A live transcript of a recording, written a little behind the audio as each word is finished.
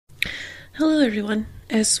Hello, everyone.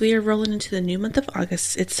 As we are rolling into the new month of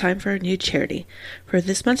August, it's time for a new charity. For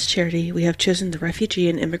this month's charity, we have chosen the Refugee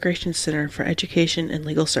and Immigration Center for Education and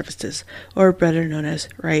Legal Services, or better known as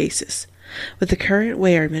RIACES. With the current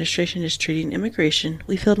way our administration is treating immigration,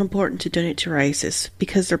 we feel it important to donate to RIACES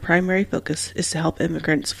because their primary focus is to help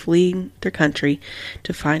immigrants fleeing their country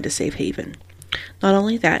to find a safe haven. Not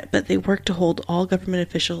only that, but they work to hold all government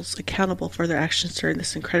officials accountable for their actions during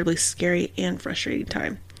this incredibly scary and frustrating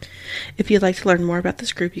time. If you'd like to learn more about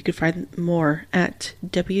this group, you can find more at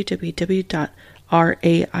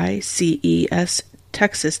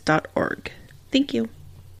www.raicestexas.org. Thank you.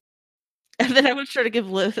 And then I was sure to give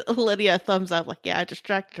Lydia a thumbs up, like, yeah, I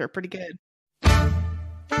distracted her pretty good.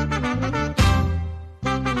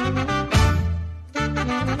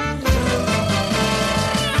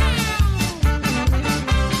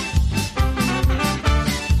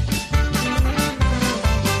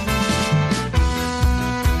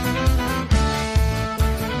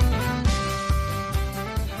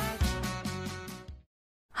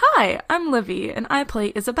 Hi, I'm Livy, and I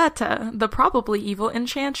play Isabetta, the probably evil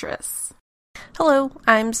enchantress. Hello,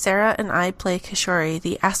 I'm Sarah, and I play Kishori,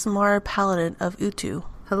 the Aasimar Paladin of Utu.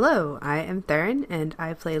 Hello, I am Theron, and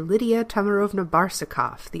I play Lydia Tamarovna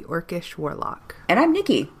Barsakov, the Orcish Warlock. And I'm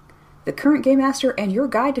Nikki, the current Game Master and your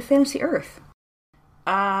guide to Fantasy Earth.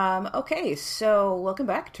 Okay, so welcome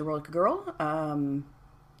back to Roll Like a Girl,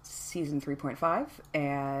 Season 3.5,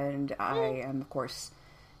 and I am, of course,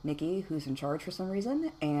 Nikki, who's in charge for some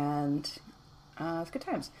reason, and it's good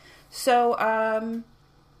times. So,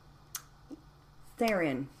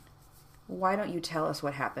 Tharian, why don't you tell us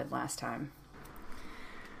what happened last time?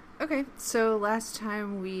 Okay, so last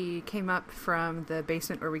time we came up from the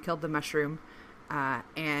basement where we killed the mushroom,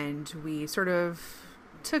 and we sort of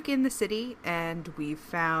took in the city, and we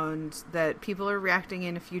found that people are reacting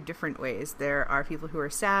in a few different ways. There are people who are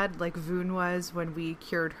sad, like Voon was when we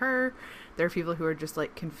cured her. There are people who are just,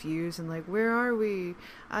 like, confused and like, where are we?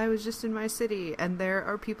 I was just in my city. And there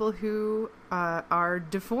are people who are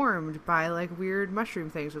deformed by, like, weird mushroom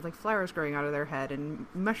things with, like, flowers growing out of their head and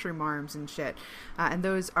mushroom arms and shit. And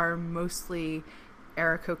those are mostly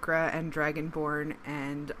Aarakocra and Dragonborn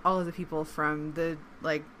and all of the people from the,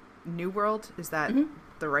 like, New World. Is that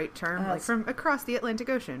the right term? Like, from across the Atlantic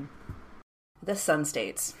Ocean. The Sun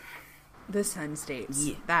States. The Sun States.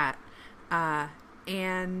 Yeah. That.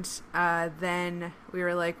 And then we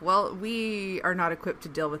were like, well, we are not equipped to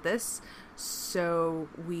deal with this. So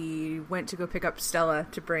we went to go pick up Stella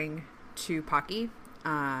to bring to Pocky,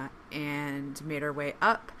 and made our way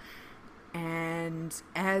up. And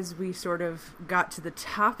as we sort of got to the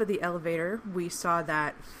top of the elevator, we saw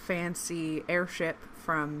that fancy airship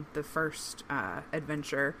from the first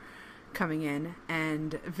adventure coming in,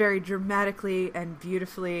 and very dramatically and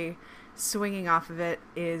beautifully swinging off of it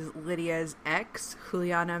is Lydia's ex,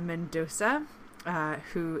 Juliana Mendoza,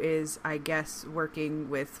 who is, I guess, working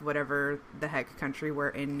with whatever the heck country we're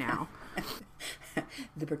in now.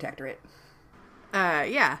 The Protectorate.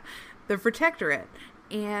 Yeah, the Protectorate.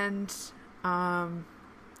 And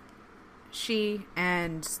she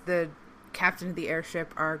and the captain of the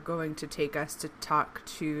airship are going to take us to talk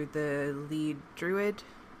to the lead druid.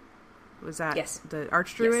 Was that the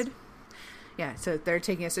archdruid? Yes. Yeah, so they're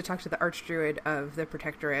taking us to talk to the archdruid of the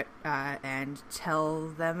Protectorate and tell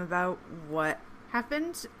them about what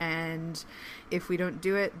happened, and if we don't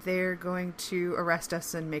do it, they're going to arrest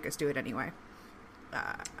us and make us do it anyway.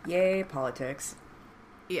 Yay, politics.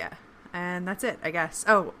 Yeah, and that's it, I guess.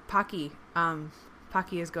 Oh, Pocky.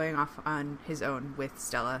 Pocky is going off on his own with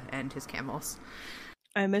Stella and his camels.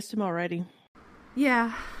 I missed him already.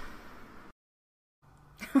 Yeah.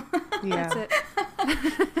 Yeah. That's it.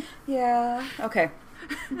 Yeah. Okay.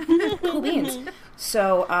 Cool beans.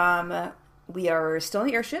 So, we are still in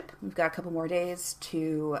the airship. We've got a couple more days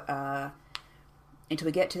to until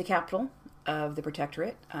we get to the capital of the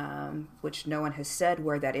Protectorate, which no one has said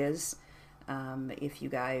where that is. If you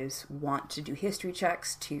guys want to do history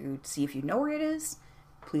checks to see if you know where it is,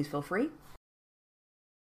 please feel free.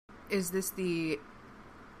 Is this the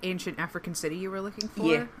ancient African city you were looking for?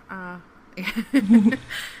 Yeah.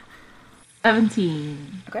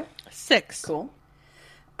 17. Okay. 6. Cool.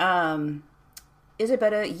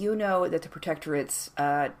 Isabetta, you know that the Protectorate's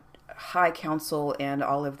High Council and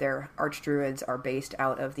all of their archdruids are based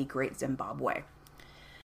out of the Great Zimbabwe.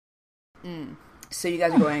 So you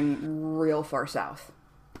guys are going real far south.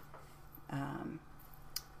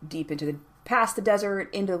 Deep into past the desert,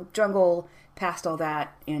 into jungle, past all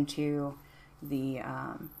that, into the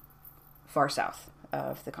far south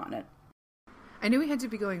of the continent. I knew we had to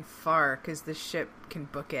be going far because the ship can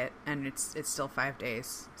book it, and it's still 5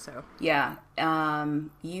 days. So Yeah.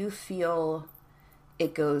 You feel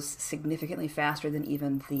it goes significantly faster than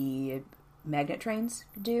even the magnet trains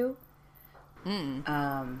do.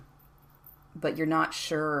 But you're not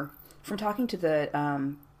sure. From talking to the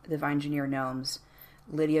Vinegineer gnomes,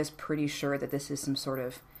 Lydia's pretty sure that this is some sort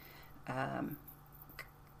of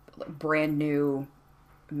brand new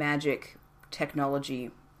magic technology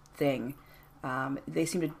thing. They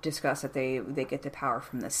seem to discuss that they get the power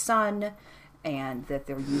from the sun, and that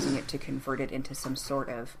they're using it to convert it into some sort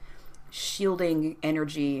of shielding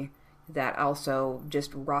energy that also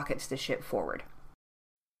just rockets the ship forward.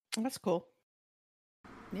 That's cool.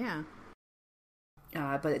 yeah.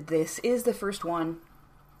 But this is the first one,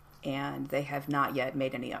 and they have not yet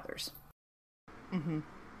made any others. Mm-hmm.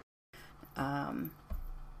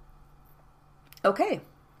 Okay.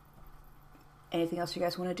 Anything else you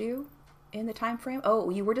guys want to do in the time frame? Oh,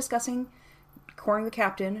 you were discussing coring the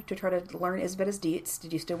captain to try to learn Isabetta's deets.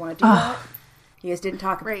 Did you still want to do that? You guys didn't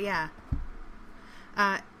talk about Right, yeah.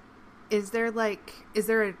 Is there a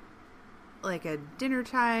dinner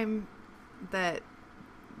time that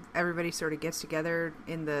everybody sort of gets together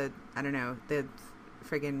in the, I don't know, the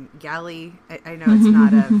friggin' galley? I know it's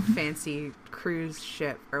not a fancy cruise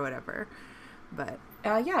ship or whatever, but...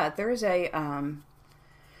 yeah, there is a,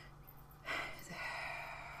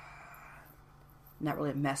 not really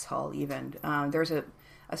a mess hall even. There's a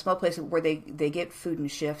small place where they get food in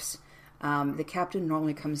shifts. The captain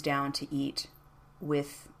normally comes down to eat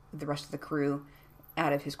with the rest of the crew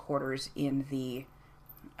out of his quarters in the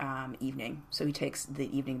evening. So he takes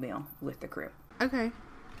the evening meal with the crew. Okay.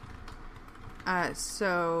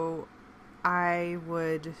 So I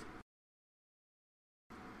would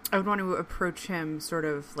want to approach him sort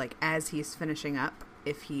of like as he's finishing up,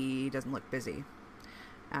 if he doesn't look busy.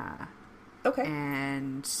 Okay.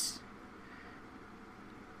 And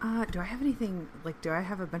do I have anything, like, do I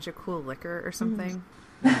have a bunch of cool liquor or something?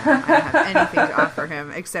 No, I don't have anything to offer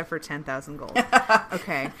him except for 10,000 gold.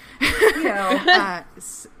 Okay. You know.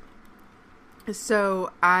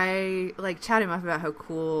 So I chat him up about how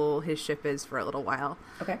cool his ship is for a little while.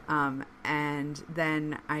 Okay. And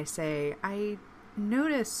then I say, I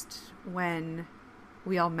noticed when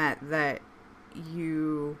we all met that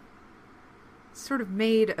you sort of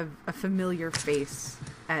made a familiar face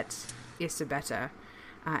at Isabetta.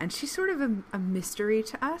 And she's sort of a mystery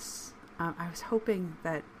to us. I was hoping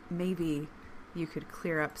that maybe you could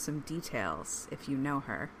clear up some details if you know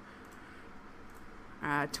her.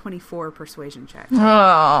 24 persuasion check.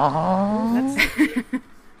 Aww.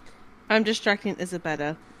 I'm distracting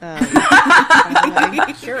Isabetta.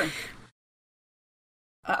 Sure.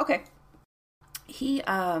 Okay. He,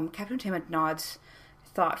 Captain Tammet nods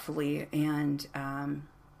thoughtfully, and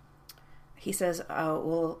he says,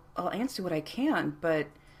 well, I'll answer what I can, but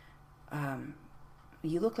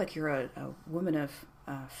you look like you're a woman of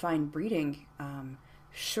fine breeding.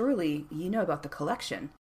 Surely you know about the collection.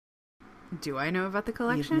 Do I know about the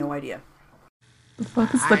collection? You have no idea. The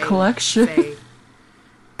fuck is the collection?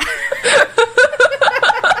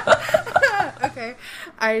 Okay.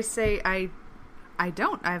 I say I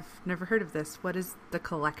don't. I've never heard of this. What is the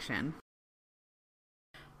collection?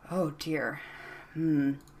 Oh dear.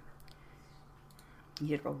 You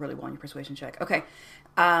did roll really well on your persuasion check. Okay.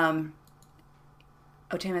 Otama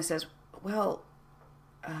says, well,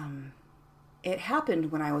 it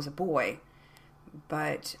happened when I was a boy,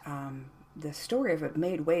 but the story of it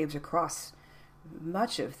made waves across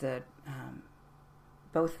much of the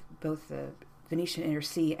both the Venetian Inner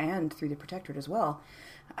Sea and through the Protectorate as well.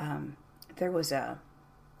 There was a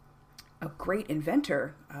great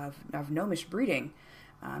inventor of gnomish breeding,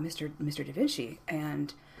 Mr. Da Vinci,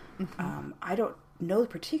 and I don't know the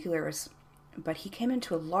particulars, but he came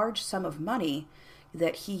into a large sum of money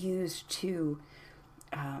that he used to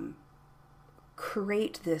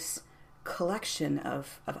create this collection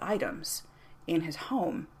of items in his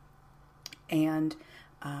home, and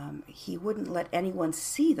he wouldn't let anyone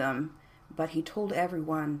see them, but he told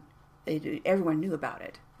everyone knew about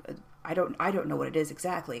it. I don't know what it is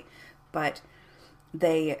exactly, but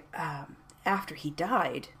they after he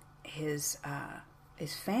died, his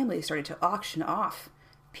family started to auction off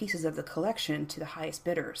pieces of the collection to the highest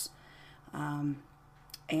bidders,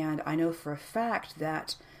 and I know for a fact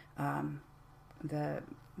that the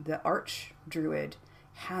arch druid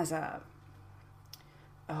has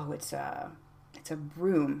it's a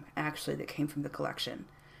broom actually that came from the collection.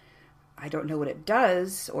 I don't know what it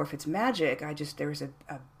does or if it's magic. There was a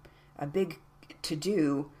big to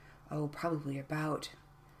do. Oh, probably about.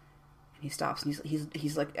 And he stops and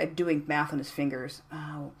he's like doing math on his fingers.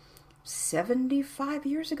 Oh, 75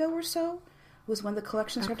 years ago or so was when the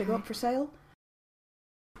collection started to go up for sale.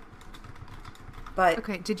 But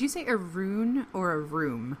Okay, did you say a rune or a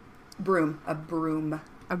room? broom, a broom.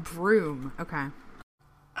 A broom. Okay.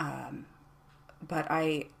 But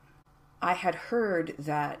I had heard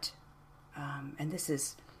that, and this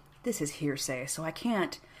is hearsay, so I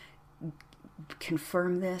can't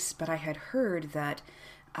confirm this, but I had heard that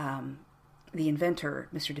the inventor,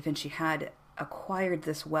 Mr. Da Vinci, had acquired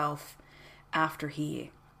this wealth after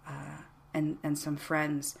he and some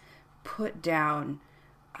friends put down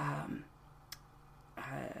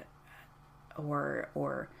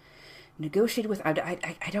or negotiated with,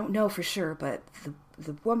 I don't know for sure, but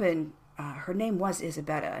the woman, her name was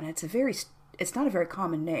Isabetta, and it's not a very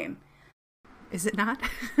common name. Is it not?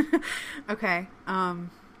 Okay.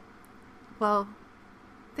 Well,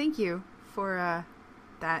 thank you for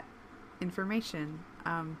that information.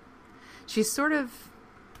 She's an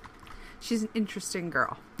interesting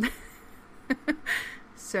girl.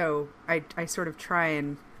 So I sort of try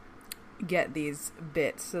and get these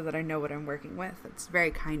bits so that I know what I'm working with. It's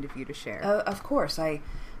very kind of you to share. Of course, he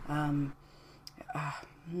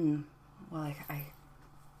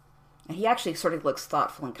actually sort of looks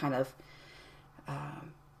thoughtful and kind of,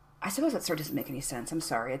 I suppose that sort of doesn't make any sense. I'm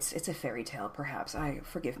sorry. It's a fairy tale, perhaps.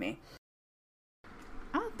 Forgive me.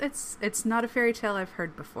 Oh, it's not a fairy tale I've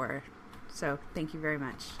heard before. So thank you very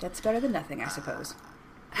much. That's better than nothing, I suppose.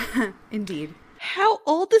 Indeed. How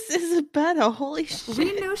old is Isabella? Holy shit.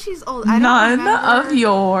 We know she's old. None of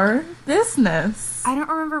your business. I don't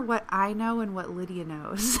remember what I know and what Lydia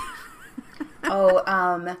knows. Oh,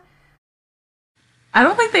 I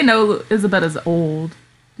don't think they know Isabetta's old,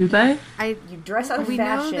 do they? you dress out of We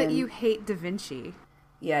fashion. know that you hate Da Vinci.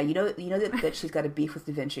 Yeah, you know that she's got a beef with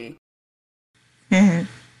Da Vinci. And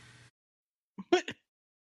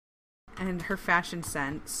her fashion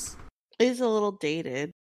sense. Is a little dated.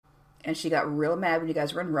 And she got real mad when you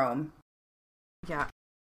guys were in Rome. Yeah.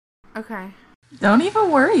 Okay. Don't even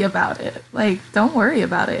worry about it. Like, don't worry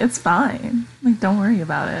about it. It's fine. Like, don't worry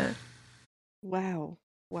about it. Wow.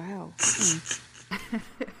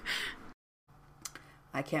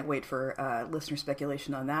 I can't wait for listener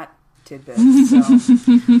speculation on that tidbit. So.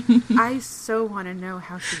 I so want to know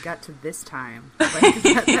how she got to this time. Like,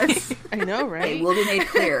 that's I know, right? It will be made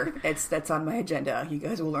clear. That's on my agenda. You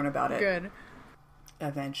guys will learn about it good.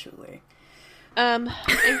 eventually. I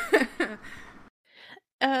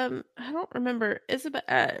don't remember.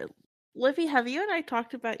 Isabella, Livy, have you and I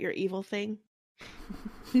talked about your evil thing?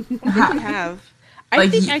 I think we have. I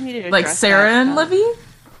think I needed to like address Sarah that. and Livy,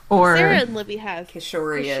 or Sarah and Livy have.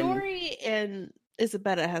 Kishori and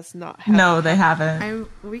Isabella has not. no, they haven't.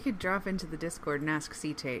 We could drop into the Discord and ask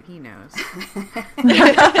C-Tate. He knows.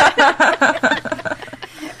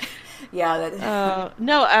 Yeah.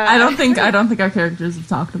 No, I don't think our characters have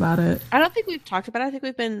talked about it. I don't think we've talked about it. I think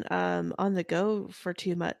we've been on the go for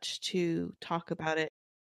too much to talk about it.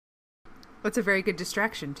 It's a very good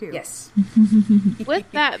distraction, too. Yes.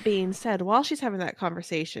 With that being said, while she's having that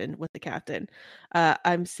conversation with the captain,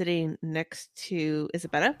 I'm sitting next to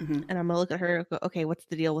Isabella, and I'm gonna look at her and go, okay, what's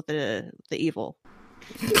the deal with the evil?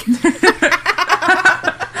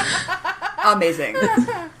 Amazing.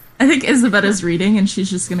 I think Isabetta's reading, and she's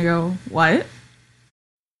just gonna go, what?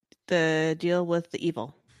 The deal with the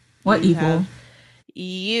evil. What evil?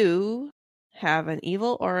 You have an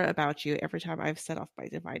evil aura about you every time I've set off my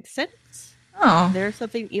divine sense. Oh. There's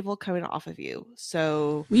something evil coming off of you.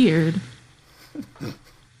 So Weird.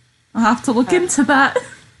 I'll have to look into that.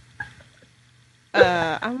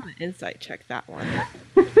 I'm gonna insight check that one.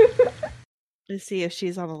 To see if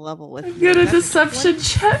she's on a level with me. Get a That's deception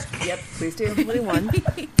check. Yep, please do. 21.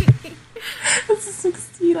 That's a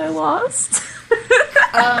 16 I lost.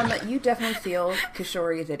 You definitely feel,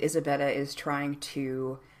 Kishori, that Isabella is trying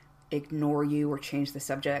to ignore you or change the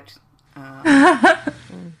subject.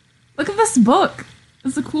 Look at this book.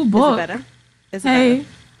 It's a cool book. Isabella. Hey.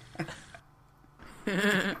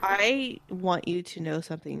 I want you to know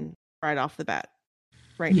something right off the bat.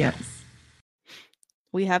 Right Yes. now.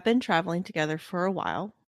 We have been traveling together for a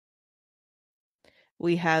while.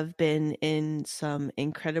 We have been in some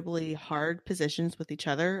incredibly hard positions with each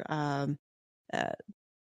other.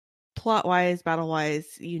 Plot-wise,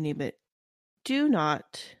 battle-wise, you name it. Do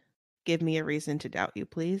not give me a reason to doubt you,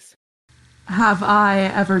 please. Have I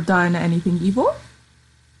ever done anything evil?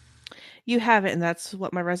 You haven't, and that's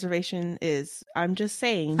what my reservation is. I'm just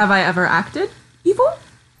saying. Have I ever acted evil?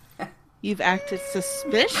 You've acted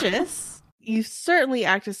suspicious. You certainly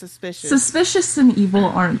acted suspicious. Suspicious and evil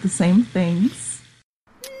aren't the same things.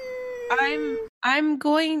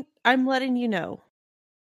 I'm letting you know.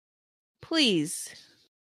 Please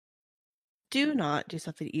do not do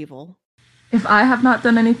something evil. If I have not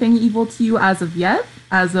done anything evil to you as of yet,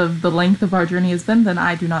 as of the length of our journey has been, then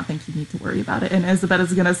I do not think you need to worry about it. And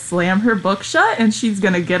Isabetta's gonna slam her book shut, and she's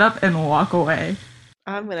gonna get up and walk away.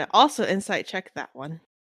 I'm gonna also insight check that one.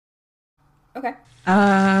 Okay.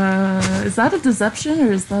 Is that a deception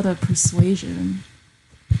or is that a persuasion?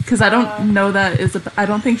 Because I don't know that I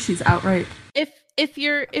don't think she's outright. If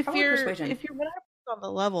you're persuasion. 100% on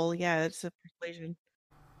the level, yeah, it's a persuasion.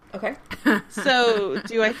 Okay. So,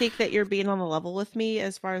 do I think that you're being on the level with me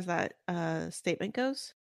as far as that statement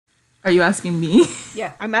goes? Are you asking me?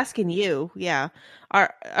 Yeah. I'm asking you. Yeah.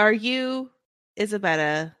 Are you,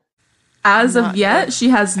 Isabetta? As of yet, she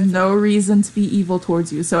has no reason to be evil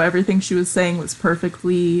towards you. So everything she was saying was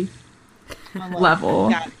perfectly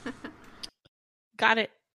level. Got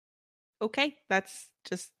it. Okay, that's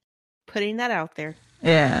just putting that out there.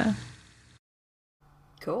 Yeah.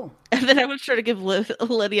 Cool. And then I was trying to give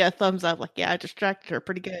Lydia a thumbs up, like, yeah, I distracted her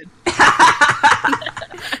pretty good.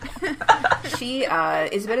 She,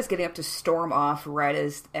 Isabetta's getting up to storm off right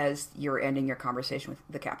as you're ending your conversation with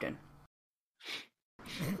the captain.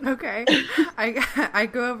 Okay. I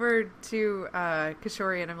go over to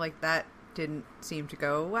Kishori and I'm like, that didn't seem to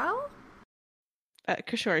go well.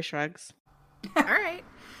 Kishori shrugs. All right.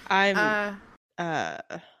 I'm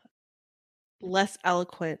less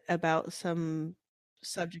eloquent about some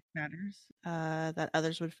subject matters that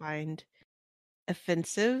others would find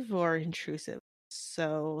offensive or intrusive.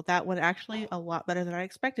 So that went actually a lot better than I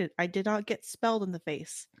expected. I did not get spelled in the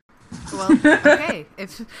face. Well, okay.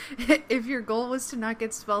 If your goal was to not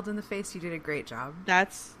get spelled in the face, you did a great job.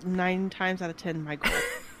 That's 9 times out of 10 my goal.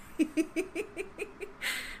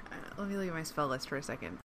 Let me look at my spell list for a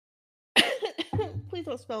second. Please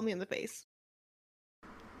don't spell me in the face.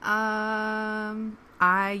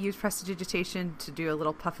 I use prestidigitation to do a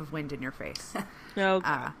little puff of wind in your face. No.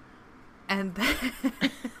 And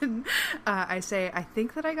then I say, I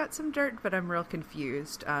think that I got some dirt, but I'm real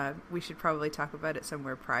confused. We should probably talk about it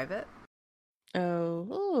somewhere private.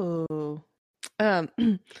 Oh.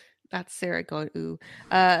 That's Sarah going, ooh.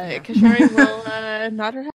 Kishori will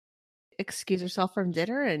nod her head, excuse herself from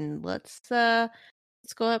dinner, and let's go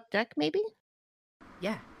up deck, maybe?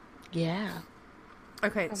 Yeah. Yeah.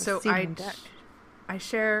 Okay, so I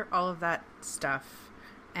share all of that stuff,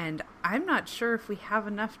 and I'm not sure if we have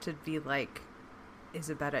enough to be like,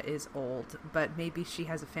 Isabetta is old, but maybe she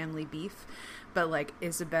has a family beef. But like,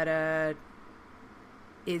 Isabetta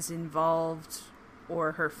is involved,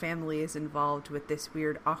 or her family is involved with this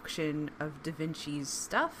weird auction of Da Vinci's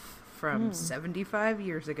stuff from 75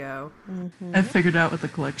 years ago. Mm-hmm. I figured out what the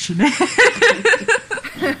collection is.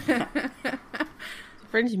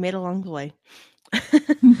 Friends you made along the way.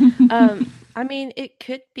 I mean, it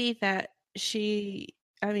could be that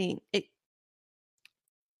Isabetta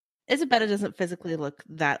doesn't physically look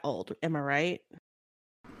that old. Am I right?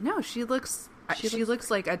 No, she looks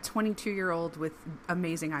like a 22-year-old with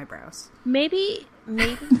amazing eyebrows. Maybe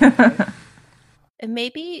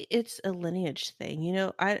it's a lineage thing. You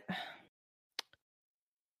know,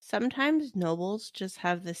 sometimes nobles just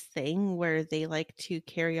have this thing where they like to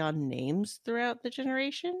carry on names throughout the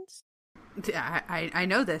generations. I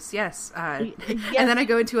know this, yes. Yes. And then I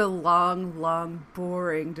go into a long,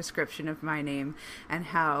 boring description of my name and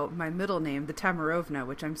how my middle name, the Tamarovna,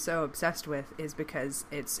 which I'm so obsessed with, is because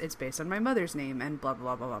it's based on my mother's name and blah,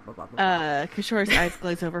 blah, blah, blah, blah, blah. Kishori's eyes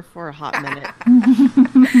glaze over for a hot minute.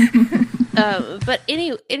 But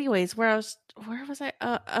anyways, where was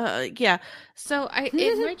I? Yeah. So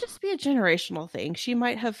it might just be a generational thing. She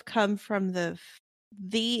might have come from the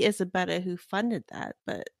Isabetta who funded that,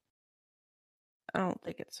 but I don't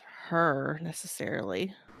think it's her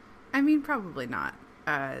necessarily. I mean, probably not.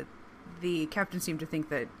 The captain seemed to think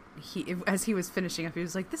that as he was finishing up, he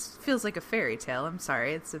was like, "This feels like a fairy tale." I'm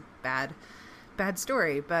sorry, it's a bad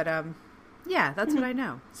story, but yeah, that's what I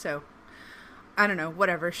know. So I don't know.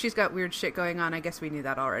 Whatever. She's got weird shit going on. I guess we knew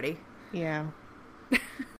that already. Yeah.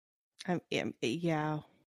 Yeah.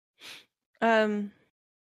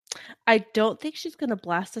 I don't think she's going to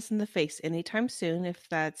blast us in the face anytime soon, if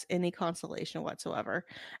that's any consolation whatsoever.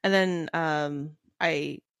 And then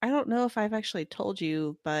I don't know if I've actually told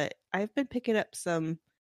you, but I've been picking up some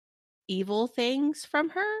evil things from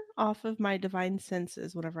her off of my divine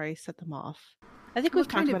senses whenever I set them off. I think we've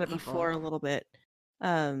talked about it before a little bit.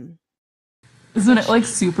 Isn't it like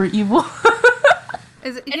super evil?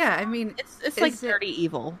 Is it? Yeah, I mean, it's like dirty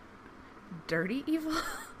evil. Dirty evil?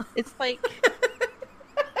 It's like.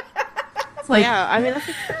 Like, yeah, I mean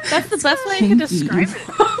that's the best way I can describe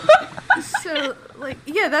it. So, like,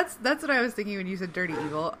 yeah, that's what I was thinking when you said dirty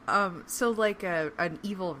evil. So like an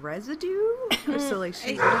evil residue. So like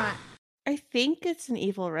she's not. I think it's an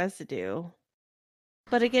evil residue.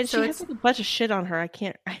 But again, So she has like a bunch of shit on her. I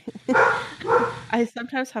can't. I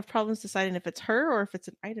sometimes have problems deciding if it's her or if it's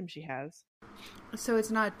an item she has. So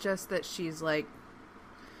it's not just that she's like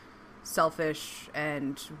selfish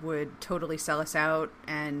and would totally sell us out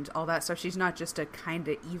and all that stuff. She's not just a kind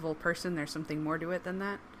of evil person. There's something more to it than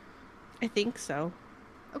that. I think so.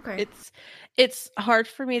 Okay. It's hard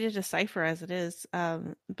for me to decipher as it is.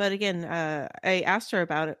 But again, I asked her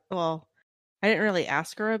about it. Well, I didn't really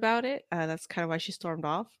ask her about it. That's kind of why she stormed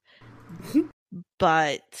off.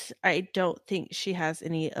 But I don't think she has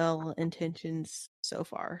any ill intentions so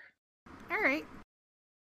far. All right.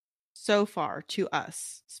 So far, to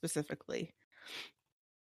us specifically.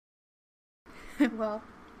 Well,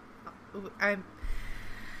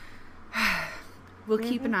 we'll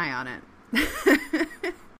keep an eye on it.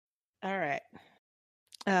 All right.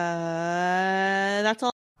 That's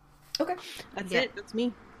all. Okay. That's it. That's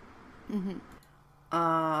me. Mm-hmm.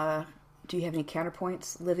 Do you have any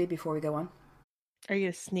counterpoints, Livy, before we go on? Are you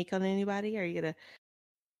gonna sneak on anybody? Are you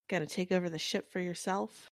gonna take over the ship for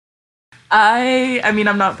yourself? I mean,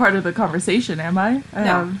 I'm not part of the conversation, am I?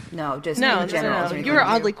 No, just No, in general. no. You were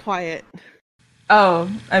oddly quiet. Oh,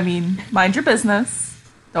 I mean, mind your business.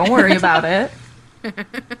 Don't worry about it.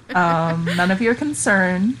 None of your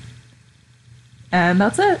concern. And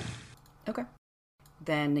that's it. Okay.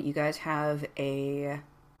 Then you guys have a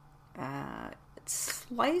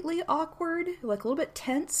slightly awkward, like a little bit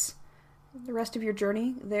tense, the rest of your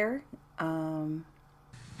journey there.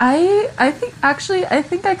 I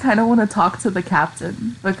think I kind of want to talk to the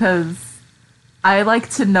captain because I like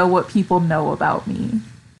to know what people know about me.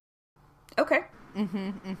 Okay.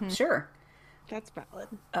 Mm-hmm. Sure. That's valid.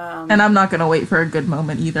 And I'm not going to wait for a good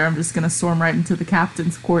moment either. I'm just going to storm right into the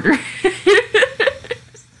captain's quarters.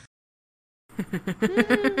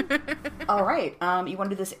 All right. You want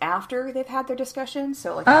to do this after they've had their discussion?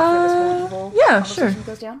 So, like, after this whole evil conversation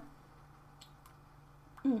goes down?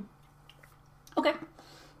 Okay.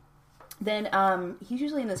 Then, he's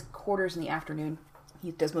usually in his quarters in the afternoon.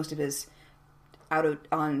 He does most of his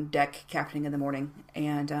on deck captaining in the morning.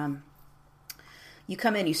 And, you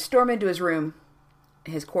come in, you storm into his room,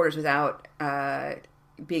 his quarters, without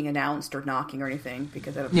being announced or knocking or anything,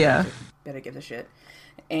 because I don't better give a shit.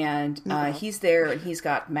 And he's there, and he's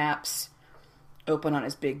got maps open on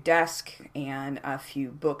his big desk and a few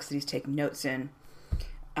books that he's taking notes in.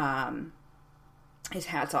 His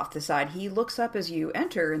hat's off to the side. He looks up as you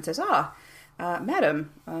enter and says,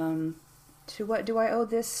 madam, to what do I owe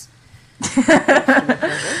this?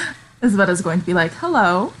 Isabetta's going to be like,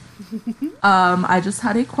 hello. I just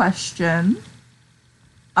had a question.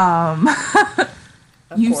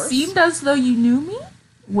 You seemed as though you knew me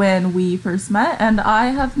when we first met, and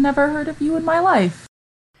I have never heard of you in my life.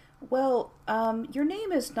 Well, your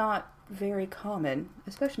name is not very common,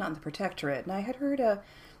 especially not in the Protectorate, and I had heard a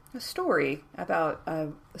story about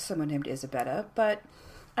someone named Isabetta, but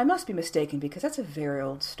I must be mistaken because that's a very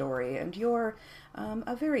old story, and you're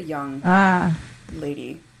a very young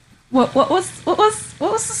lady. What was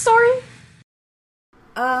the story?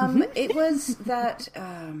 It was that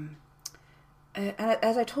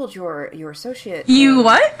as I told your associate. You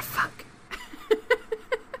what? Fuck.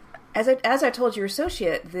 As I told your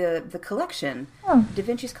associate, the collection, Da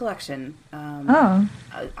Vinci's collection. I'm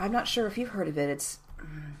not sure if you've heard of it. It's.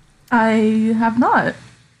 I have not.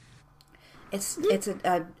 It's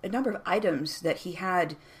a number of items that he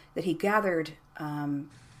gathered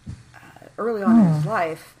early on in his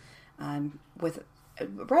life, with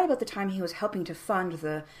right about the time he was helping to fund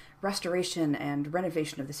the restoration and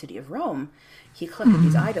renovation of the city of Rome. He collected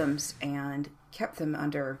these items and kept them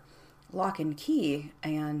under lock and key.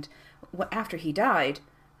 And after he died,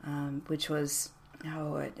 which was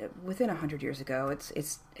within 100 years ago,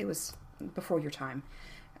 it was before your time.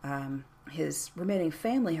 His remaining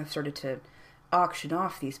family have started to auction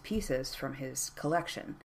off these pieces from his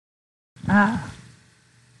collection.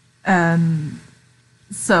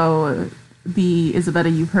 So the Isabetta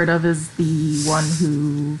you've heard of is the one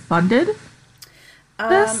who funded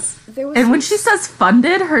this? And when she says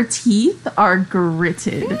funded, her teeth are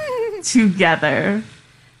gritted together.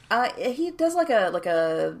 He does like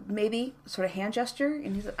a maybe sort of hand gesture,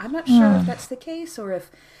 and I'm not sure if that's the case, or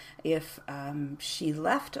if she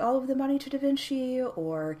left all of the money to Da Vinci,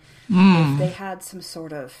 or if they had some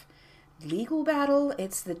sort of legal battle.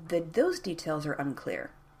 It's those details are unclear.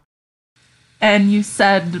 And you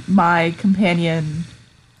said my companion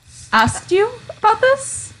asked you about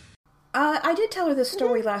this? I did tell her this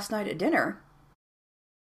story last night at dinner.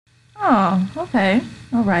 Oh, okay.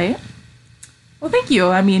 All right. Well, thank you.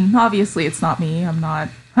 I mean, obviously it's not me. I'm not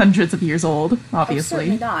hundreds of years old, obviously.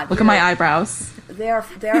 Certainly not. Look at my eyebrows. They are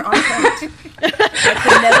on point.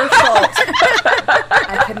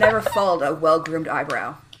 I can never fault a well-groomed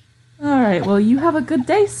eyebrow. All right, well, you have a good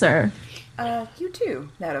day, sir. You too,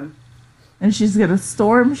 madam. And she's gonna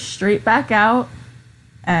storm straight back out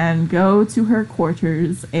and go to her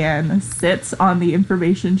quarters and sit on the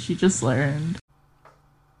information she just learned.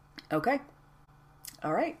 Okay.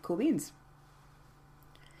 All right, cool beans.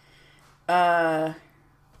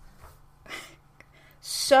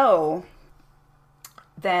 So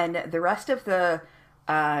then the rest of the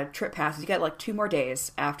trip passes. You got like 2 more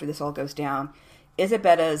days after this all goes down.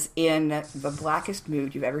 Isabetta's in the blackest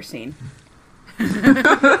mood you've ever seen.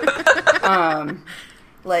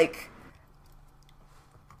 Like,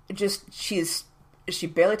 just she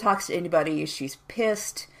barely talks to anybody. She's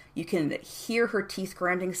pissed. You can hear her teeth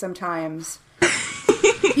grinding sometimes.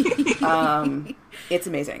 It's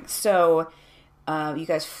amazing. So you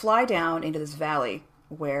guys fly down into this valley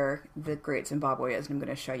where the Great Zimbabwe is, and I'm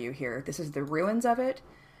going to show you here. This is the ruins of it,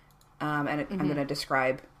 and I'm going to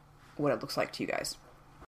describe what it looks like to you guys.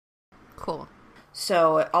 Cool.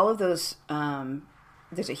 So all of those,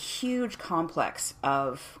 there's a huge complex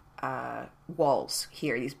of walls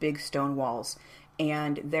here, these big stone walls,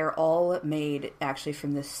 and they're all made actually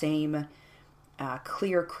from the same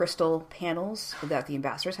clear crystal panels that the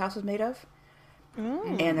ambassador's house was made of.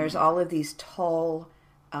 And there's all of these tall,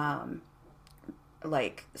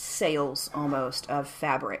 like sails almost of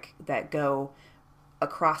fabric that go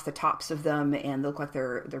across the tops of them and look like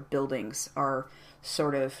their buildings are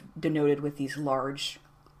sort of denoted with these large,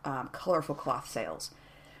 colorful cloth sails.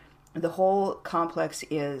 The whole complex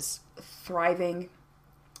is thriving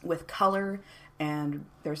with color, and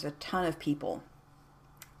there's a ton of people.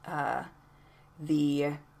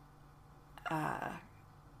 The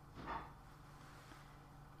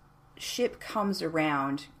ship comes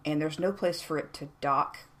around, and there's no place for it to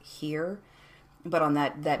dock here, but on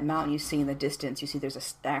that mountain you see in the distance, you see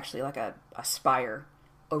there's actually like a spire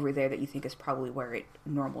over there that you think is probably where it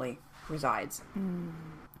normally resides.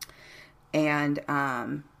 And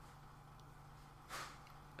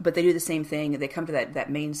but they do the same thing. They come to that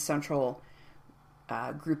main central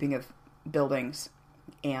grouping of buildings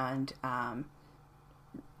and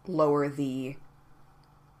lower the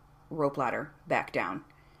rope ladder back down.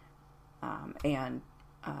 And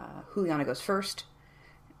Juliana goes first,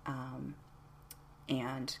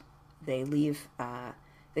 and they leave.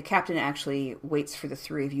 The captain actually waits for the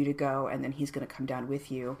 3 of you to go, and then he's going to come down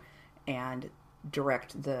with you and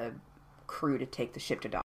direct the crew to take the ship to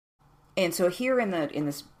dock. And so here in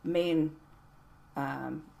this main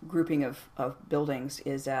grouping of buildings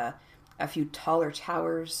is a few taller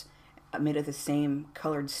towers made of the same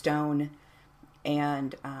colored stone,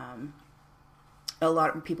 and a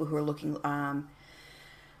lot of people who are looking,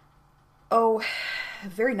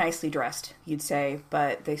 very nicely dressed, you'd say,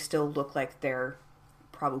 but they still look like they're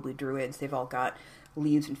probably druids. They've all got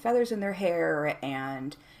leaves and feathers in their hair,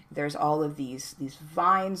 and there's all of these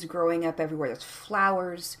vines growing up everywhere. There's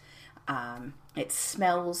flowers. It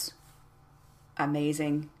smells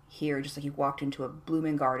amazing here, just like you walked into a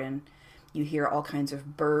blooming garden. You hear all kinds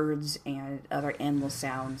of birds and other animal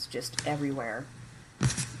sounds just everywhere.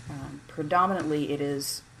 Predominantly it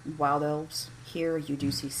is wild elves here. You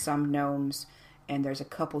do see some gnomes, and there's a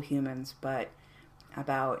couple humans, but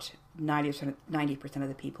about 90% of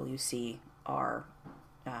the people you see are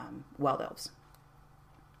wild elves.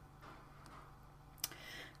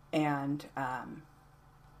 And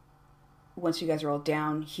once you guys are all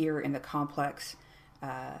down here in the complex,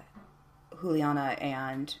 Juliana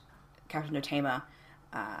and Captain Notema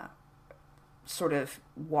sort of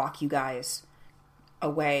walk you guys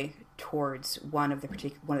away towards one of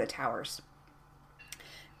the towers.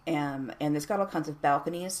 And it's got all kinds of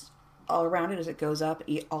balconies all around it as it goes up,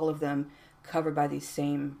 all of them covered by these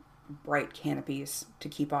same bright canopies to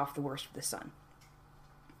keep off the worst of the sun.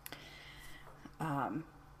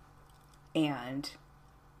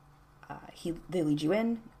 They lead you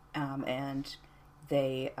in, and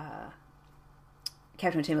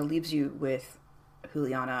Captain Notema leaves you with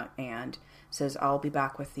Juliana and says, "I'll be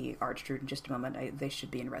back with the Archdruid in just a moment. They should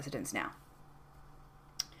be in residence now."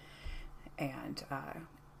 And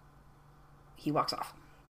he walks off.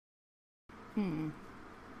 Who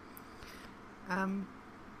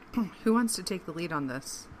wants to take the lead on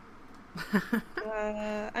this?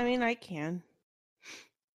 I mean, I can.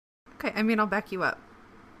 Okay, I mean, I'll back you up.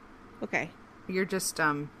 Okay. You're just,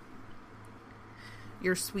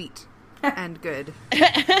 you're sweet and good.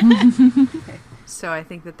 So I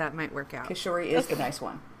think that might work out. Kishori is the nice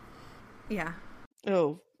one. Yeah.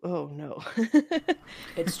 Oh no.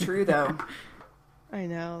 It's true, though. I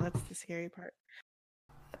know, that's the scary part.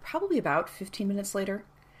 Probably about 15 minutes later,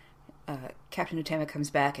 Captain Utama comes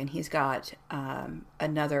back, and he's got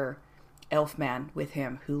another elf man with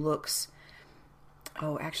him who looks...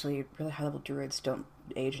 Oh, actually, really high-level druids don't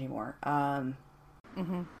age anymore.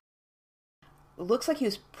 Looks like he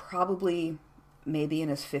was probably maybe in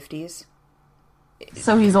his 50s.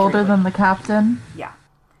 So he's older than the captain? Yeah.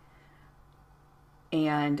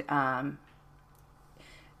 And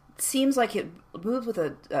seems like it moves with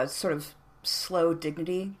a sort of slow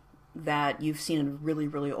dignity that you've seen in really,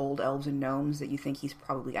 really old elves and gnomes, that you think he's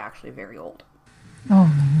probably actually very old. Oh,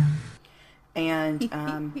 man.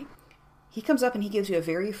 And he comes up and he gives you a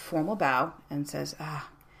very formal bow and says, a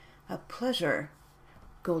pleasure,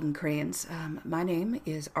 Golden Cranes. My name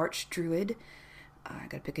is Archdruid. I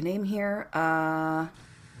gotta pick a name here. I'm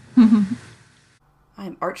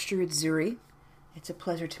Archdruid Zuri. It's a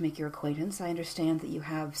pleasure to make your acquaintance. I understand that you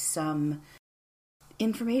have some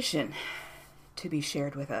information to be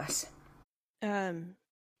shared with us.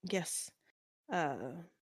 Yes. I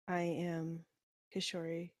am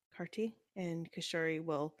Kishori Karti, and Kishori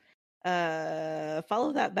will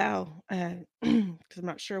follow that bow, because I'm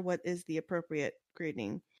not sure what is the appropriate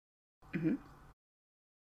greeting. Mm-hmm.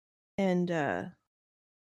 And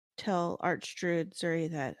tell Archdruid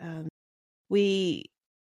Zuri that we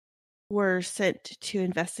were sent to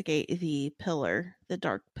investigate the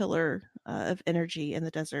dark pillar of energy in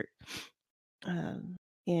the desert.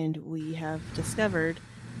 And we have discovered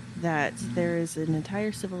that there is an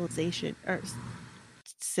entire civilization or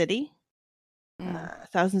city,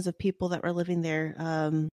 thousands of people that were living there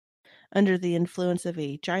under the influence of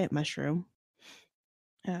a giant mushroom,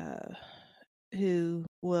 who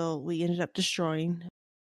we ended up destroying.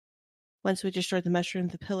 Once we destroyed the mushroom,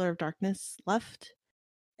 the pillar of darkness left,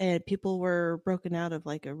 and people were broken out of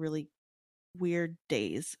like a really weird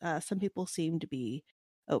daze. Some people seem to be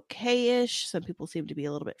okay-ish, some people seem to be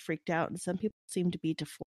a little bit freaked out, and some people seem to be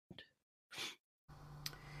deformed.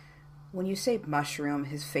 When you say mushroom,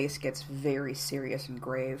 his face gets very serious and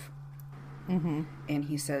grave. Mm-hmm. And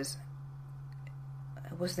he says,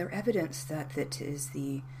 was there evidence that is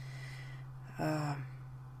the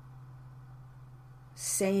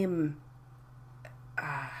same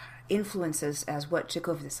influences as what took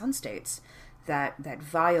over the Sun States? That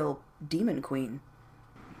vile demon queen?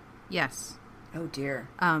 Yes. Oh dear.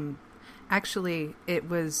 Actually, it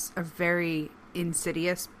was a very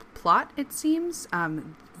insidious plot, it seems.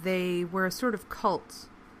 They were a sort of cult.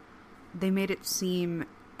 They made it seem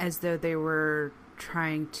as though they were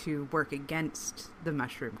trying to work against the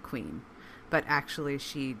Mushroom Queen. But actually,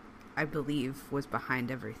 she, I believe, was behind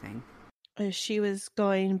everything. She was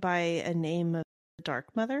going by a name of Dark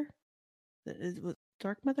Mother?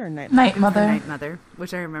 Dark Mother or Night Mother? Night Mother. Night Mother,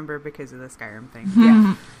 which I remember because of the Skyrim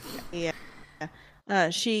thing. Yeah.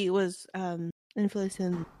 She was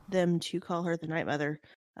influencing them to call her the Night Mother.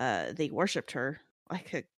 They worshipped her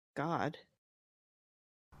like a god.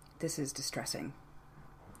 This is distressing.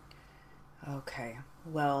 Okay,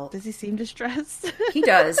 well... Does he seem distressed? He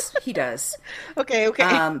does. Okay.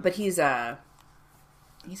 But he's a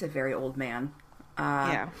very old man.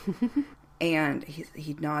 Yeah. And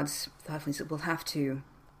he nods thoughtfully. He said, we'll have to... You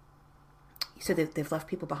said they've left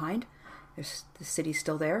people behind? The city's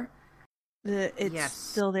still there? It's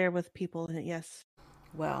still there with people in it, yes.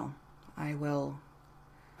 Well, I will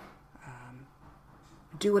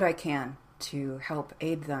do what I can to help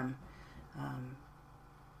aid them.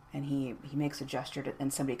 And he makes a gesture,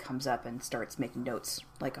 and somebody comes up and starts making notes,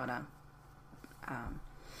 like on a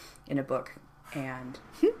in a book. And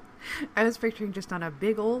I was picturing just on a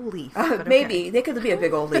big old leaf. Maybe they could be a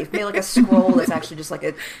big old leaf, maybe like a scroll that's actually just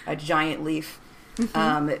like a giant leaf.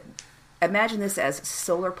 Imagine this as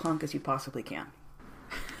solar punk as you possibly can.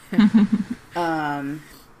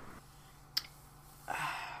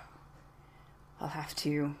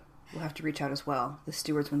 We'll have to reach out as well. The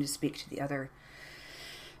stewards want to speak to the other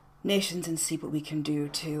nations and see what we can do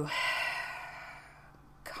to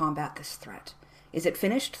combat this threat. Is it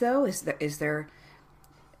finished, though? Is there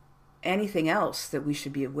anything else that we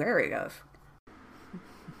should be wary of?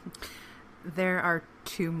 There are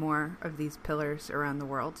 2 more of these pillars around the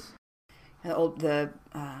world. The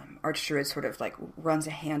Archdruid sort of like runs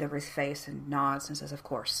a hand over his face and nods and says, of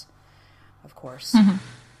course. Mm-hmm.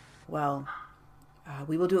 Well,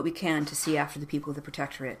 we will do what we can to see after the people of the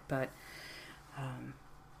Protectorate, but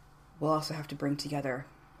we'll also have to bring together,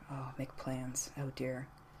 make plans. Oh dear.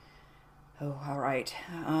 Oh, all right.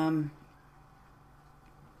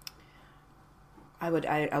 I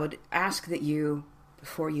would ask that you,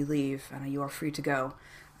 before you leave, and you are free to go,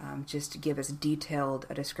 just to give us a detailed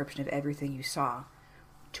description of everything you saw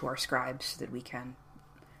to our scribes so that we can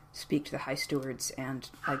speak to the High Stewards and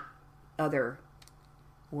other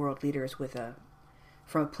world leaders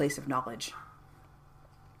from a place of knowledge.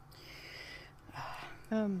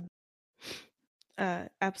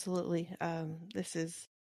 Absolutely. This is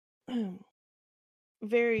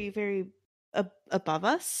very, very above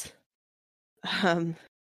us.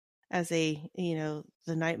 As the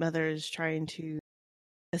Night Mother is trying to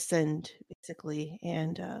ascend, basically,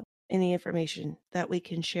 and any information that we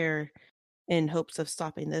can share in hopes of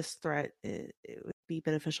stopping this threat, it would be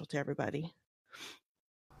beneficial to everybody.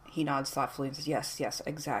 He nods thoughtfully and says, yes,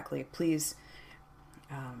 exactly. Please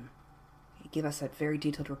give us a very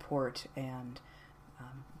detailed report and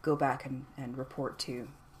go back and report to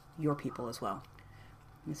your people as well.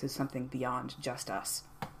 This is something beyond just us.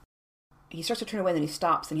 He starts to turn away, then he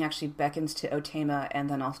stops, and he actually beckons to Otema and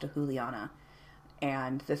then also to Juliana.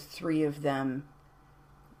 And the three of them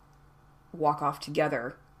walk off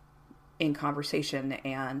together in conversation,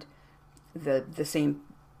 and the same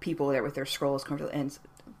people there with their scrolls come to the ends,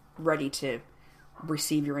 ready to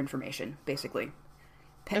receive your information, basically.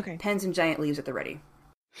 Okay. Pens and giant leaves at the ready.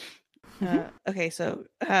 Okay, so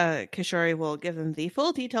Kishori will give them the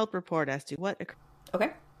full detailed report as to what occurred.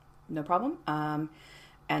 Okay, no problem.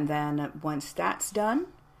 And then once that's done,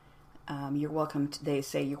 you're welcome they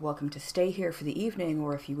say you're welcome to stay here for the evening,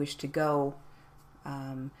 or if you wish to go,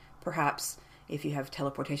 perhaps if you have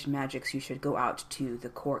teleportation magics, you should go out to the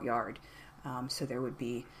courtyard, so there would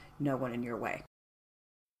be no one in your way.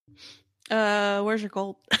 Where's your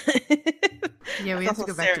gold? Yeah, we have to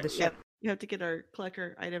go back to the ship. Yeah, you have to get our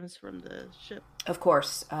collector items from the ship. Of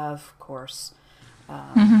course.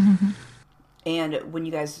 And when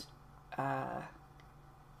you guys,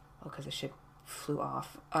 because the ship flew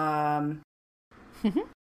off.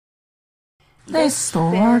 They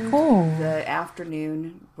stole our gold. The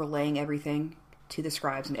afternoon relaying everything to the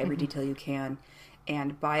scribes in every detail you can,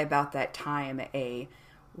 and by about that time, a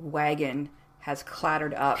wagon has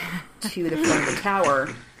clattered up to the front of the tower,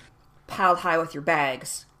 piled high with your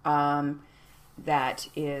bags. That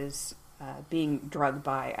is being drugged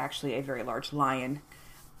by actually a very large lion.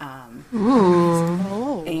 And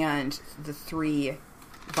the three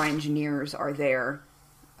engineers are there,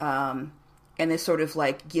 and they sort of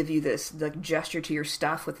give you this gesture to your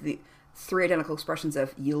stuff with the three identical expressions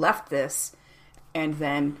of "you left this," and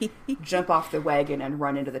then jump off the wagon and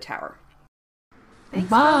run into the tower. Thanks,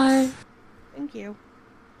 bye. Folks. Thank you.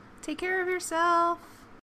 Take care of yourself.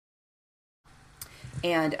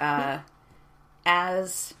 And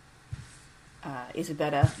as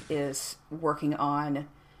Isabella is working on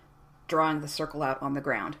drawing the circle out on the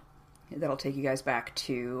ground, that'll take you guys back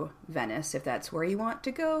to Venice, if that's where you want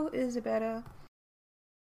to go, Isabella.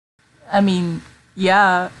 I mean,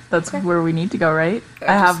 yeah, that's where we need to go, right?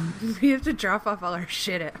 We have to drop off all our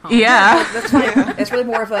shit at home. Yeah. That's fine. It's really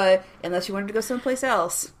more of a, unless you wanted to go someplace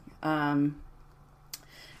else. As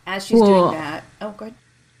she's doing that... Oh, go ahead.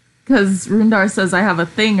 Because Rundar says I have a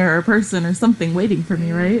thing or a person or something waiting for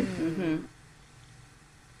me, right? Mm-hmm.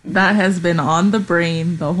 That has been on the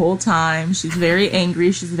brain the whole time. She's very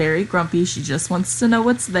angry. She's very grumpy. She just wants to know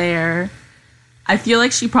what's there. I feel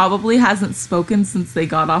like she probably hasn't spoken since they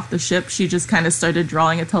got off the ship. She just kind of started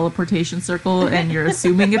drawing a teleportation circle, and you're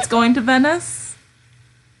assuming it's going to Venice.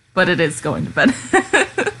 But it is going to Venice.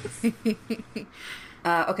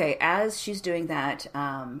 Okay, as she's doing that,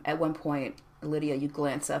 at one point, Lydia, you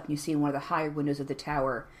glance up and you see in one of the higher windows of the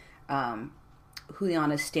tower,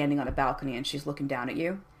 Juliana is standing on a balcony and she's looking down at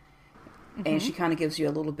you. Mm-hmm. And she kind of gives you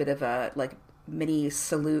a little bit of a, mini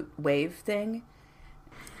salute wave thing.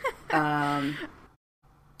 Do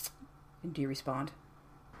you respond?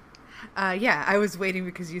 Yeah, I was waiting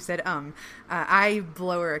because you said, I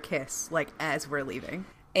blow her a kiss, as we're leaving.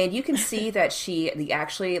 And you can see that she's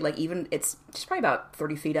probably about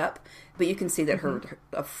 30 feet up, but you can see that her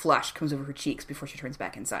a flush comes over her cheeks before she turns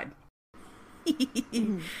back inside.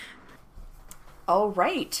 All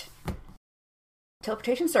right.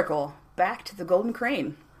 Teleportation circle. Back to the Golden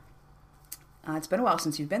Crane. It's been a while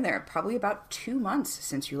since you've been there. Probably about 2 months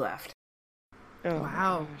since you left. Oh,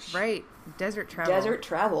 wow. Right. Desert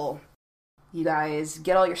travel. You guys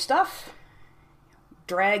get all your stuff.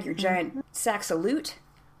 Drag your giant sacks of loot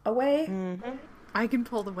away. Mm-hmm. I can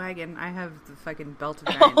pull the wagon. I have the fucking belt of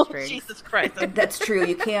giant strings. Jesus Christ. That's true.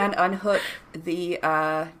 You can unhook the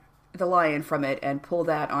lion from it and pull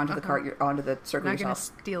that onto the cart, onto the circle yourself. I'm not going to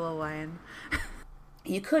steal a lion.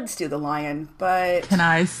 You could steal the lion, but... Can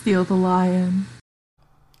I steal the lion?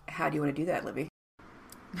 How do you want to do that, Libby?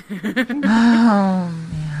 Oh,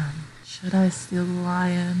 man. Should I steal the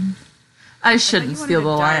lion? I shouldn't steal the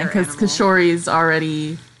lion, because Kishori's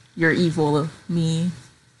already your evil me.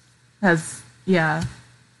 that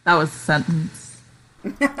was a sentence.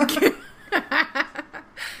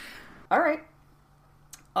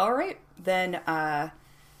 All right. Then,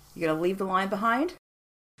 you gonna leave the line behind?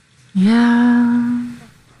 Yeah.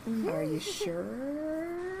 Are you sure?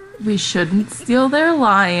 We shouldn't steal their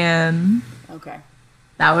lion. Okay.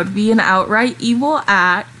 That would be an outright evil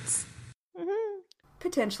act.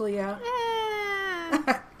 Potentially, yeah.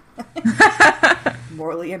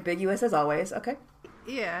 Morally ambiguous as always. Okay.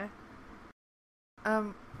 Yeah.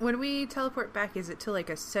 When we teleport back, is it to like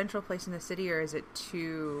a central place in the city, or is it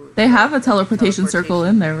to? They have a teleportation circle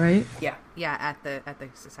in there, right? Yeah. Yeah, at the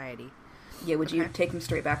society. Yeah. Would you take them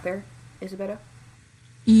straight back there, Isabella?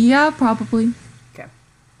 Yeah, probably. Okay.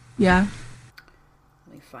 Yeah.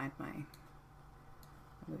 Let me find I'll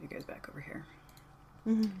move you guys back over here.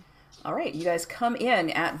 Mm-hmm. All right, you guys come in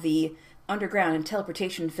at the underground and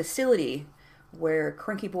teleportation facility where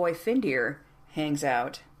Cranky Boy Findir hangs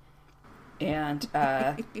out. And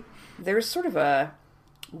there's sort of a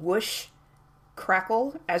whoosh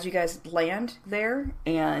crackle as you guys land there,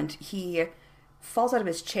 and he falls out of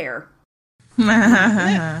his chair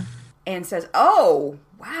and says, "Oh,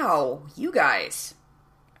 wow, you guys.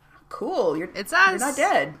 Cool. It's us. You're not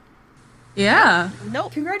dead." Yeah.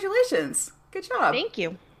 Nope. Congratulations. Good job. Thank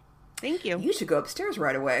you. You should go upstairs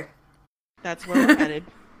right away. That's where we're headed.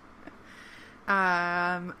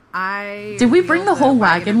 Did we bring the whole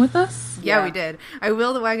wagon with us? Yeah, we did. I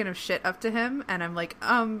wheel the wagon of shit up to him, and I'm like,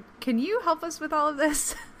 can you help us with all of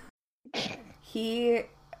this? He,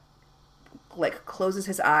 closes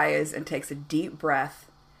his eyes and takes a deep breath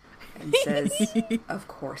and says, "Of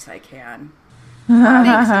course I can."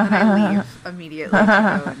 Thanks, and then I leave immediately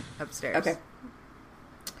to go upstairs. Okay.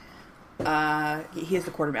 He is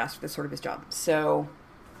the quartermaster. That's sort of his job. So,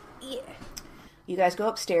 yeah. You guys go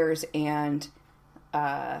upstairs, and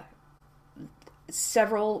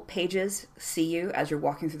several pages see you as you're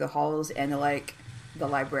walking through the halls, and they're like, the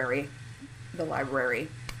library.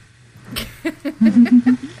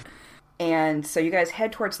 And so you guys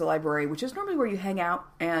head towards the library, which is normally where you hang out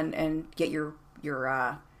and get your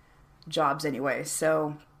jobs anyway.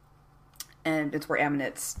 So, and it's where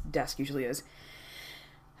Aminet's desk usually is.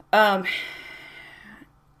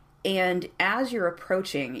 And as you're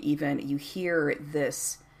approaching, even, you hear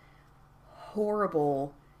this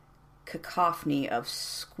horrible cacophony of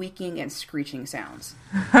squeaking and screeching sounds.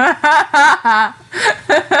 What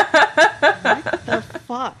the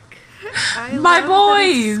fuck? My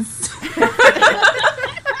boys!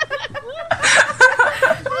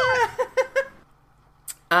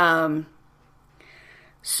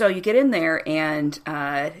 So you get in there, and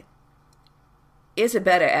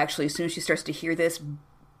Isabella, actually, as soon as she starts to hear this,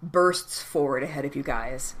 bursts forward ahead of you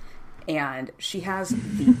guys, and she has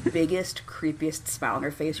the biggest, creepiest smile on her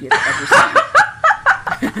face you have ever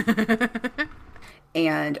seen.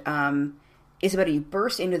 And Isabella, you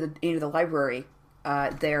burst into the library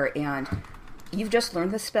there, and you've just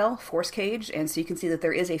learned the spell, Force Cage, and so you can see that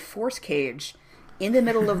there is a Force Cage in the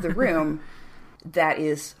middle of the room that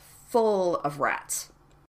is full of rats.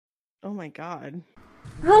 Oh my god.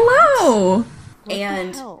 Hello!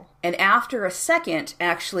 And after a second,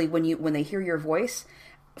 actually, when they hear your voice,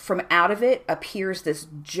 from out of it appears this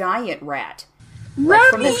giant rat.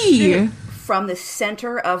 Remy! From the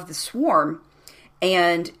center of the swarm.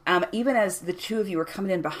 And even as the two of you are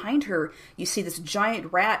coming in behind her, you see this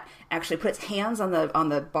giant rat actually put its hands on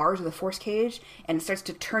the bars of the Force Cage and it starts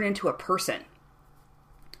to turn into a person.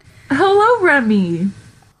 Hello, Remy.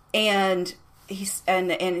 And he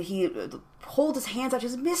holds his hands out. He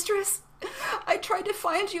says, "Mistress, I tried to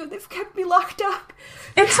find you. They've kept me locked up.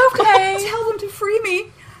 It's okay. Tell them to free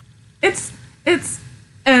me."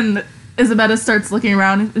 And Isabella starts looking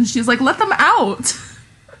around and she's like, "Let them out."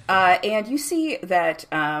 And you see that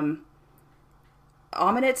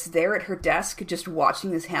Aminet's there at her desk just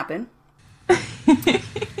watching this happen.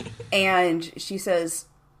 And she says,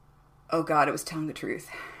 "Oh god, it was telling the truth."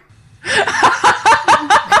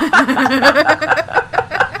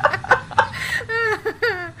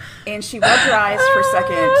 And she rubs her eyes for a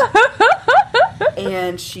second,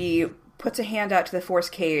 and she puts a hand out to the Force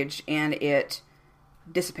Cage, and it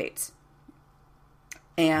dissipates.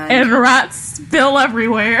 And rats spill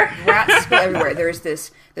everywhere. There's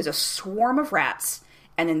a swarm of rats,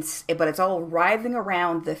 but it's all writhing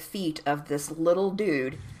around the feet of this little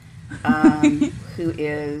dude, who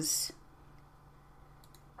is,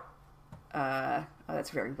 oh,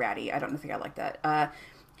 that's very ratty. I don't think I like that.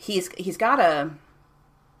 He's got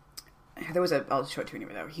I'll show it to you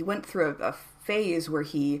anyway, though. He went through a phase where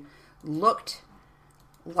he looked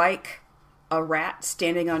like a rat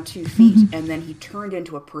standing on 2 feet, and then he turned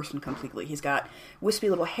into a person completely. He's got wispy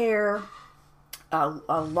little hair,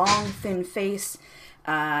 a long, thin face,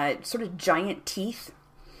 sort of giant teeth,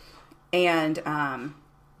 and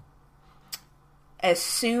as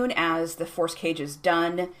soon as the force cage is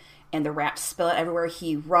done and the rats spill it everywhere,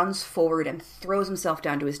 he runs forward and throws himself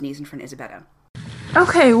down to his knees in front of Isabella.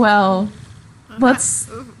 Okay, well, let's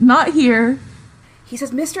not here. He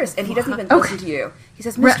says, "Mistress," and he doesn't even listen to you. He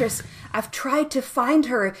says, "Mistress, I've tried to find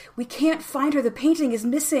her. We can't find her. The painting is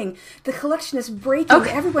missing. The collection is breaking.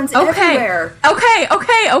 Okay. Everyone's everywhere."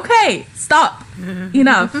 Okay. Stop.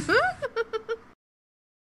 Enough.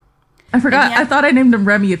 I forgot. I thought I named him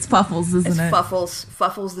Remy. It's Fuffles, isn't it? It's Fuffles.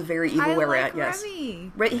 Fuffles, the very evil rat. Yes.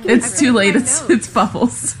 Remy. It's too late. It's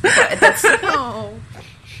Fuffles. No.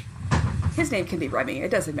 His name can be Remy.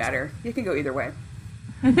 It doesn't matter. You can go either way.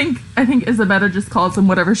 I think Isabella just calls him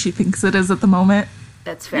whatever she thinks it is at the moment.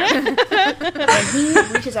 That's fair. And he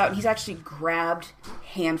reaches out and he's actually grabbed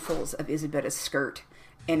handfuls of Isabella's skirt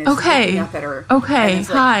and is looking up at her. Okay, like,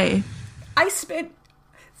 hi. I spent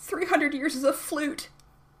 300 years as a flute.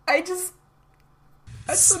 I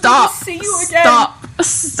Stop. See you again.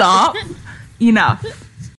 Stop. Enough.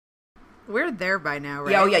 We're there by now,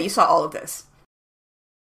 right? Yeah, you saw all of this.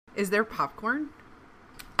 Is there popcorn?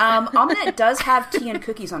 Amunet does have tea and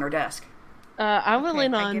cookies on her desk. I'm gonna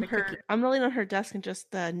lean on her desk and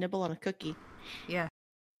just nibble on a cookie. Yeah.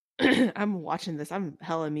 I'm watching this. I'm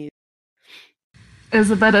hella amused.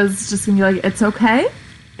 Isabella's just gonna be like, "It's okay.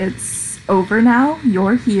 It's over now.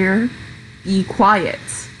 You're here. Be quiet."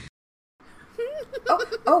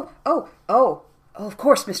 Oh, of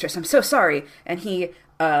course, mistress. I'm so sorry. And he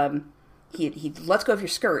lets go of your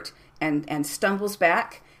skirt and stumbles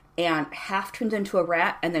back and half turns into a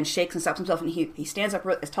rat and then shakes and stops himself, and he stands up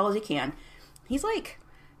as tall as he can. He's like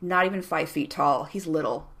not even 5 feet tall. He's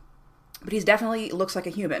little, but he's definitely looks like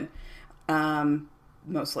a human,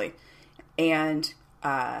 mostly. And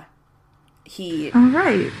he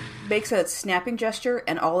makes a snapping gesture,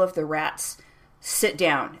 and all of the rats sit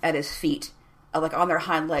down at his feet, like on their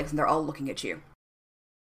hind legs, and they're all looking at you.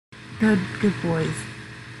 Good boys.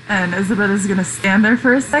 And Isabella's gonna stand there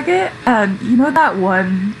for a second, and you know that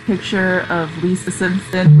one picture of Lisa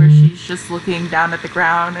Simpson where she's just looking down at the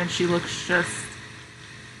ground and she looks just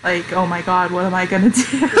like, "Oh my god, what am I gonna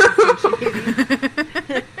do?"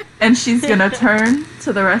 And she's gonna turn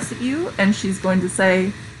to the rest of you and she's going to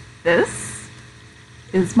say, "This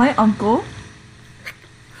is my uncle."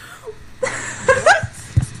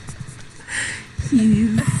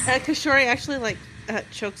 He's... Kashori actually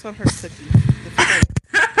chokes on her cookie.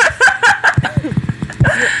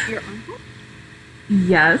 Your uncle?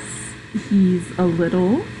 Yes, he's a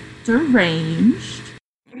little deranged.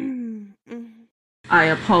 Mm-hmm. I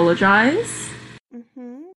apologize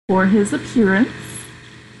for his appearance,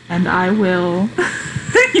 and I will...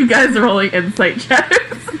 You guys are rolling insight checks.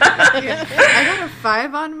 Yeah. I got a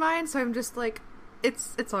 5 on mine, so I'm just like,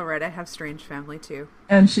 it's alright, I have strange family too.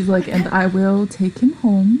 And she's like, "And I will take him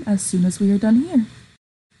home as soon as we are done here."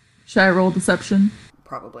 Should I roll deception?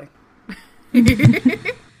 Probably.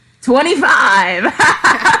 25!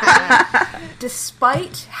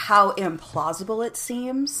 Despite how implausible it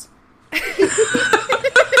seems,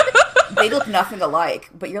 they look nothing alike.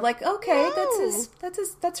 But you're like, okay,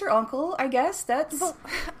 that's her uncle, I guess. Well,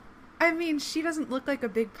 I mean, she doesn't look like a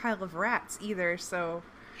big pile of rats either, so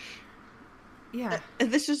yeah.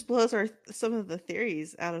 This just blows some of the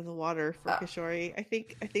theories out of the water for Kashori. I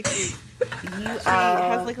think she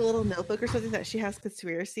has like a little notebook or something that she has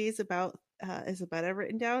conspiracies about Isabella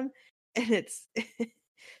written down, and it's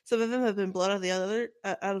some of them have been blown out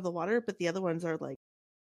of the water, but the other ones are like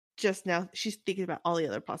just now she's thinking about all the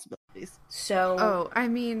other possibilities. So, I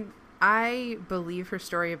mean, I believe her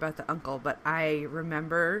story about the uncle, but I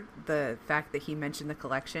remember the fact that he mentioned the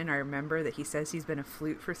collection. I remember that he says he's been a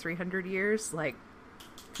flute for 300 years. Like,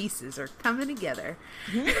 pieces are coming together.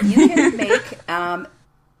 You can make an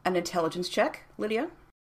intelligence check, Lydia.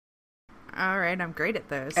 All right, I'm great at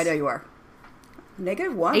those. I know you are.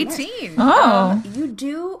 -1. 18. Nice. Oh. You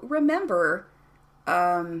do remember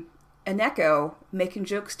Aneko making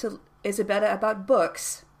jokes to Isabella about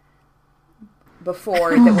books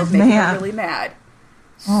before that would make her really mad.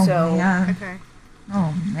 Man. Okay.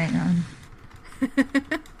 Oh, man.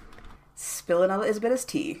 Spilling all Isabella's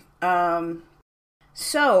tea.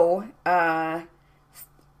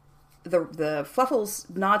 The Fluffles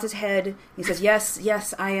nods his head. He says,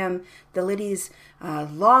 yes, I am the lady's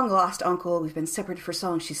long-lost uncle. We've been separated for so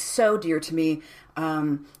long. She's so dear to me.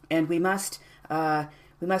 And we must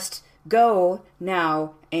go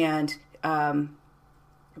now and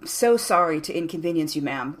So sorry to inconvenience you,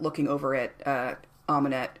 ma'am, looking over at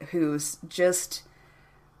Amunet,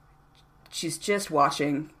 she's just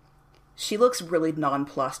watching. She looks really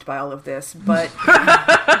nonplussed by all of this, but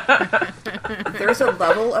there's a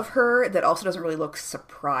level of her that also doesn't really look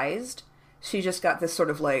surprised. She just got this sort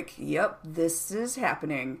of like, yep, this is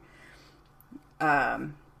happening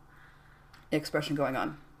expression going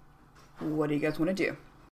on. What do you guys want to do?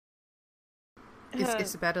 Is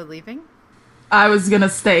Isabella leaving? I was gonna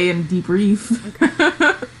stay and debrief.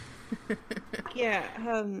 Okay. Yeah,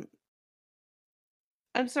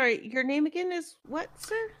 I'm sorry, your name again is what,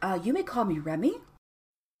 sir? You may call me Remy.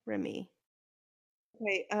 Remy.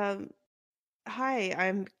 Okay, hi,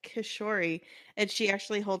 I'm Kishori, and she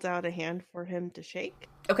actually holds out a hand for him to shake.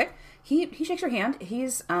 Okay. He shakes her hand.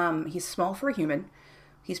 He's small for a human.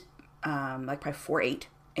 He's like probably 4'8",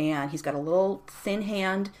 and he's got a little thin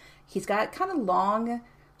hand. He's got kind of long,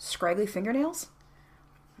 scraggly fingernails.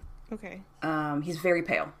 Okay. He's very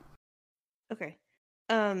pale. Okay.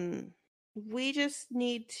 We just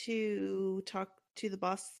need to talk to the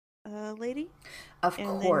boss lady. Of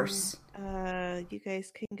course. Then, you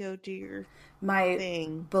guys can go do your My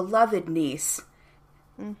thing. beloved niece.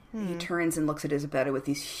 Mm-hmm. He turns and looks at Isabella with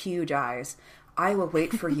these huge eyes. I will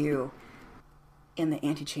wait for you in the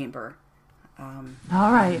antechamber. All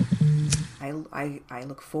right. I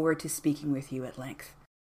look forward to speaking with you at length.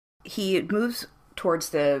 He moves towards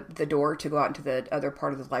the door to go out into the other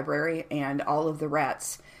part of the library, and all of the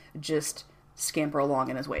rats just scamper along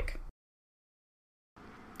in his wake.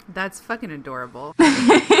 That's fucking adorable.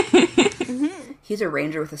 He's a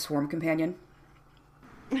ranger with a swarm companion.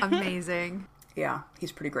 Amazing. Yeah,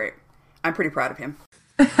 he's pretty great. I'm pretty proud of him.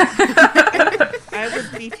 I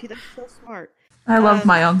would be too. That's so smart. I love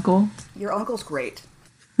my uncle. Your uncle's great.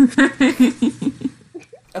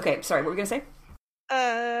 Okay, sorry, what were we going to say?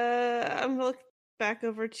 I'm gonna look back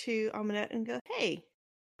over to Amunet and go, hey.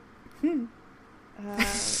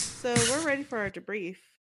 So we're ready for our debrief.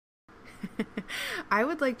 I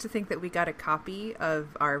would like to think that we got a copy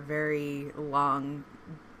of our very long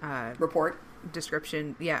Report?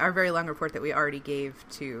 description. Yeah, our very long report that we already gave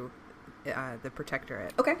to the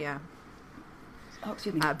Protectorate. Okay. Yeah. Oh,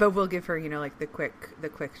 excuse me. But we'll give her, like the quick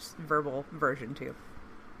verbal version too.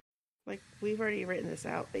 Like, we've already written this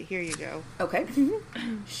out, but here you go. Okay.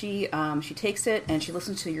 She takes it and she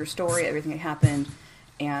listens to your story, everything that happened,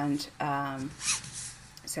 and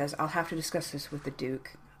says, I'll have to discuss this with the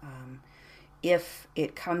Duke. If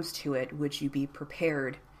it comes to it, would you be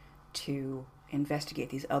prepared to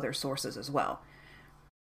investigate these other sources as well?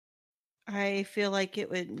 I feel like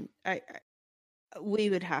it would...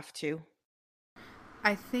 we would have to.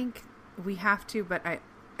 I think we have to, but I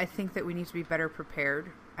think that we need to be better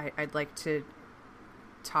prepared. I'd like to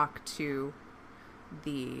talk to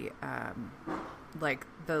the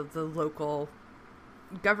the local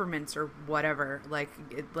governments or whatever,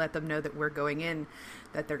 let them know that we're going in,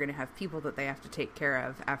 that they're going to have people that they have to take care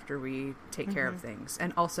of after we take care of things.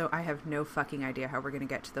 And also, I have no fucking idea how we're going to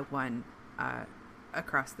get to the one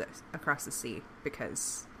across the sea,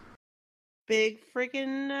 because big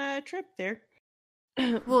friggin' trip there.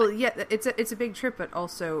 Well, yeah, it's a big trip, but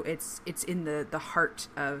also it's in the heart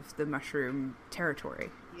of the mushroom territory.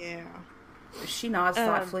 Yeah. She nods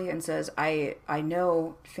thoughtfully and says, I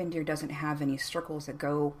know Findir doesn't have any circles that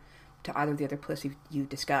go to either of the other places you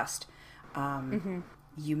discussed.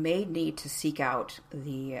 You may need to seek out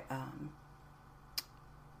the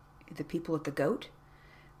people at the Goat.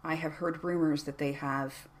 I have heard rumors that they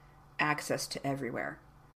have access to everywhere.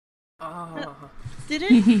 Oh.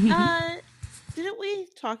 Didn't we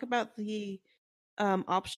talk about the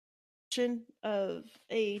option of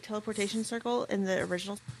a teleportation circle in the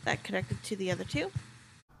original that connected to the other two?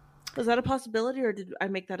 Was that a possibility, or did I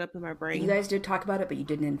make that up in my brain? You guys did talk about it, but you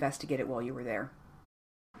didn't investigate it while you were there.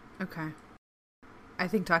 Okay. I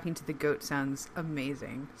think talking to the Goat sounds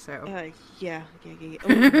amazing, so... Yeah.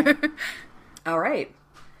 Oh, all right.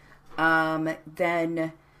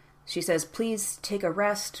 Then she says, please take a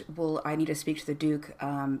rest. I need to speak to the Duke.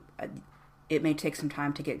 It may take some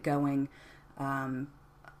time to get going.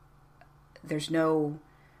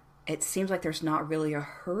 It seems like there's not really a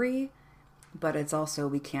hurry, but it's also,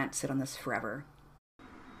 we can't sit on this forever.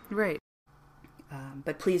 Right.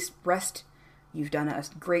 But please rest. You've done a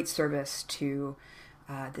great service to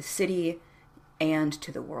the city and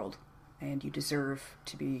to the world, and you deserve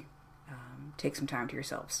to be take some time to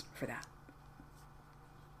yourselves for that.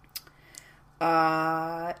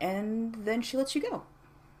 And then she lets you go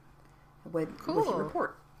with your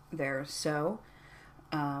report there. So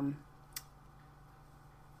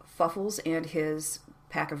Fuffles and his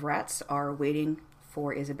pack of rats are waiting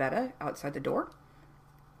for Isabella outside the door.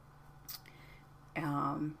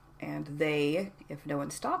 And they, if no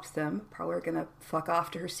one stops them, probably are gonna fuck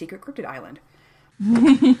off to her secret cryptid island.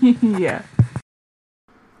 Yeah.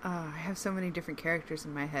 I have so many different characters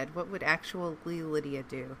in my head. What would actually Lydia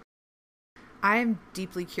do? I am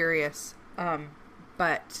deeply curious,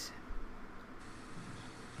 but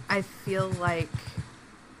I feel like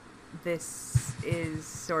this is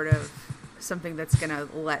sort of something that's gonna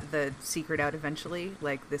let the secret out eventually.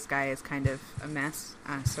 Like, this guy is kind of a mess,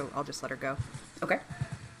 so I'll just let her go. Okay.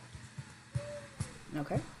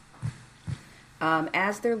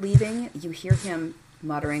 As they're leaving, you hear him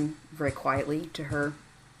muttering very quietly to her,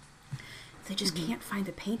 "They just can't find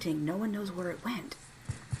the painting. No one knows where it went.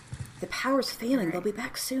 The power's failing. Right. They'll be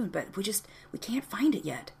back soon, but we can't find it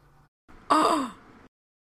yet." Oh!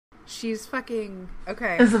 She's fucking...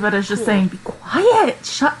 Okay. Isabetta's just saying, "Be quiet!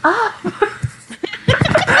 Shut up!"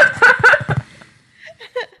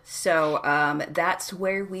 So, that's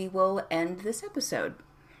where we will end this episode.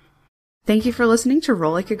 Thank you for listening to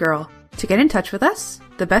Roll Like a Girl. To get in touch with us,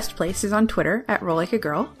 the best place is on Twitter at Roll Like a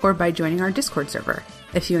Girl or by joining our Discord server.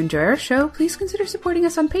 If you enjoy our show, please consider supporting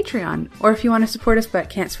us on Patreon. Or if you want to support us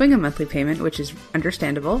but can't swing a monthly payment, which is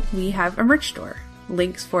understandable, we have a merch store.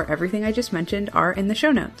 Links for everything I just mentioned are in the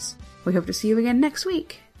show notes. We hope to see you again next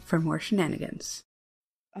week for more shenanigans.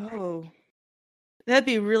 Oh. That'd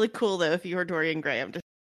be really cool, though, if you were Dorian Graham.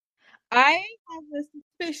 I have a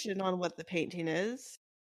suspicion on what the painting is.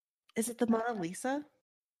 Is it the Mona Lisa?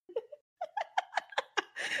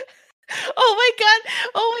 Oh my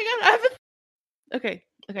god!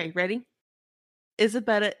 Okay, ready?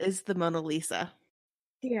 Isabetta is the Mona Lisa.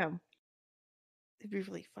 Damn. It'd be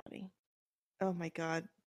really funny. Oh my god.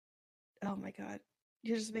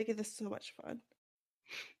 You're just making this so much fun.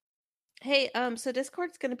 Hey, so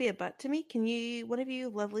Discord's gonna be a butt to me. Can you, one of you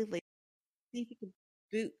lovely ladies, see if you can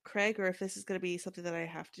boot Craig, or if this is gonna be something that I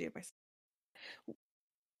have to do myself?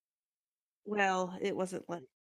 Well, it wasn't like